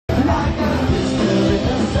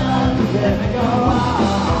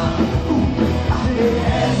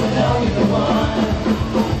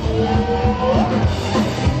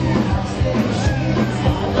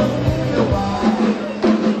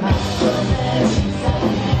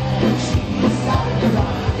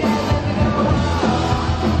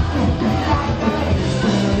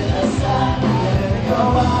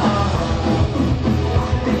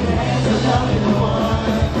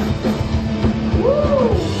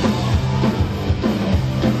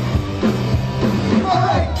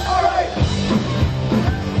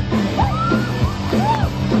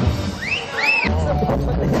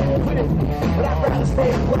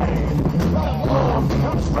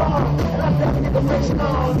celebration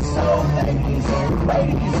on. So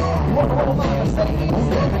ladies, wanna roll my Mercedes,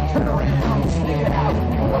 turn around, stick it out,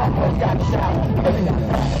 walk, got to shout, baby got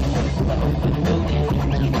that.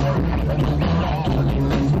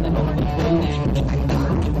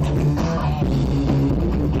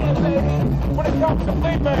 Yeah, baby, when it comes to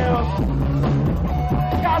females,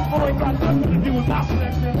 gospel ain't got nothing to do with my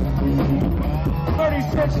section.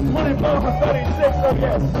 36, 24 for 36, so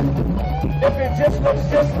yes. If it just looks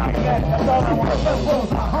just like that, that's all I want. That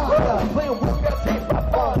was a Honda, playing with that tape by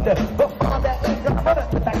Honda. But Honda ain't gonna hurt it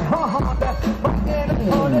with that Honda. Right in the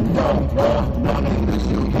corner, don't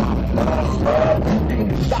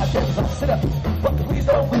sit up, but please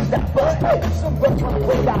don't lose that butt. Hey, some girls wanna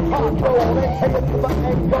play that hard roll. They tell you the butt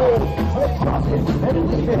ain't gold. Let's cross it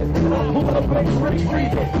and leave it. Move the brakes,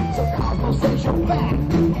 retrieve it. So conversation back,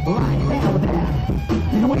 right now with that.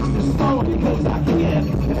 You waste the song because I can,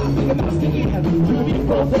 and I think about singing. To be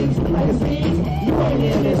full things and magazines, you ain't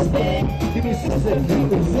in this thing. Give me sister,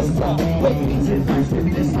 give me sister. Wait, it's in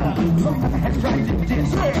this time. Some kind of head dragged in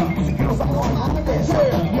this. The girls are all on this.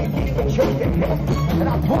 You keep it choking him. And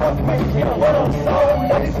I'm poor, make it a little so.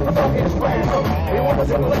 Ladies from the fucking ground. They want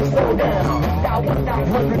to let's slow down. Got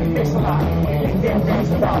 1,900 mix a lot. You can't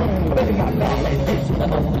dance about it. But they got that.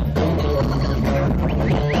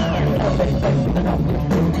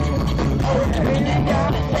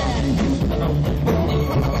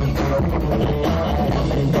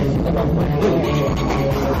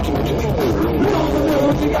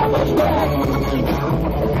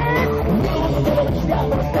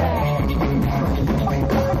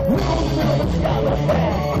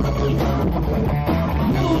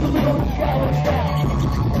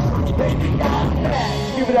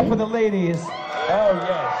 Give it up for the ladies. Oh,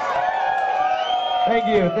 yes. Thank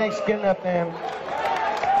you. Thanks for getting up, man. Woo!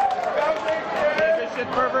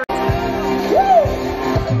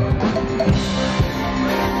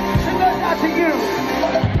 Sing that out to you.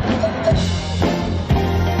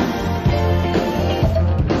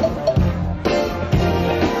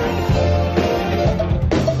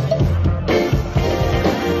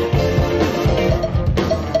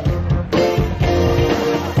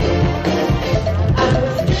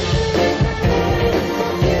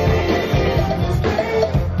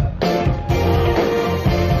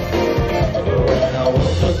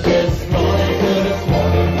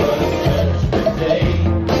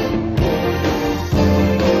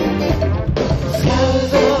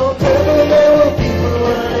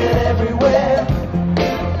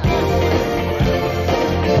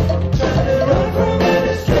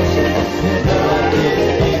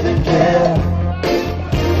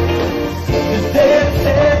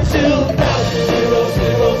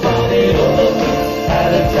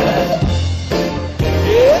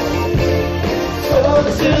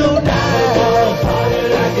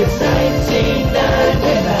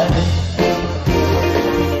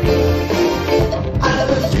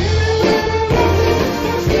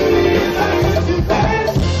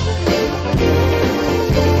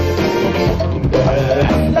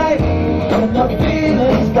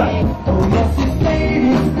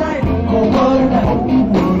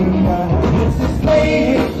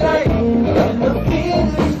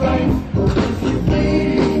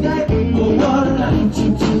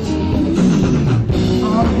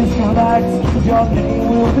 Your name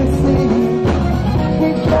will be seen. We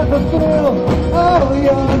can fulfill all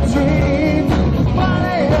your dreams.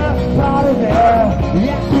 Party there,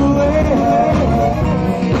 yes you will.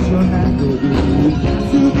 This is your night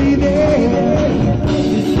to be there.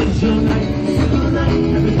 This is your night tonight.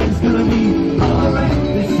 Everything's gonna be alright.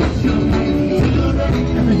 This is your night tonight.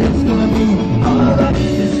 Everything's gonna be alright.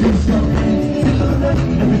 This is your night tonight.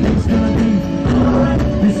 Everything's gonna be alright.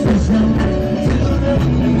 This is your night tonight.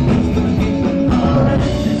 Everything's gonna be alright.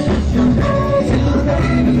 This is your night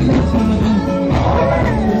tonight. Everything's gonna be alright.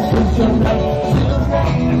 This is your night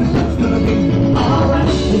tonight. Everything's gonna be alright.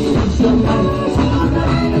 This is your night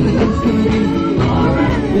tonight. Everything's gonna be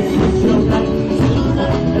alright. This is your night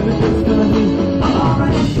tonight. Everything's gonna be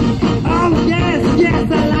alright. Oh yes, yes,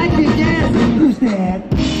 I like it, yes. Who's that?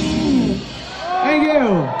 Thank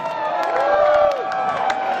you.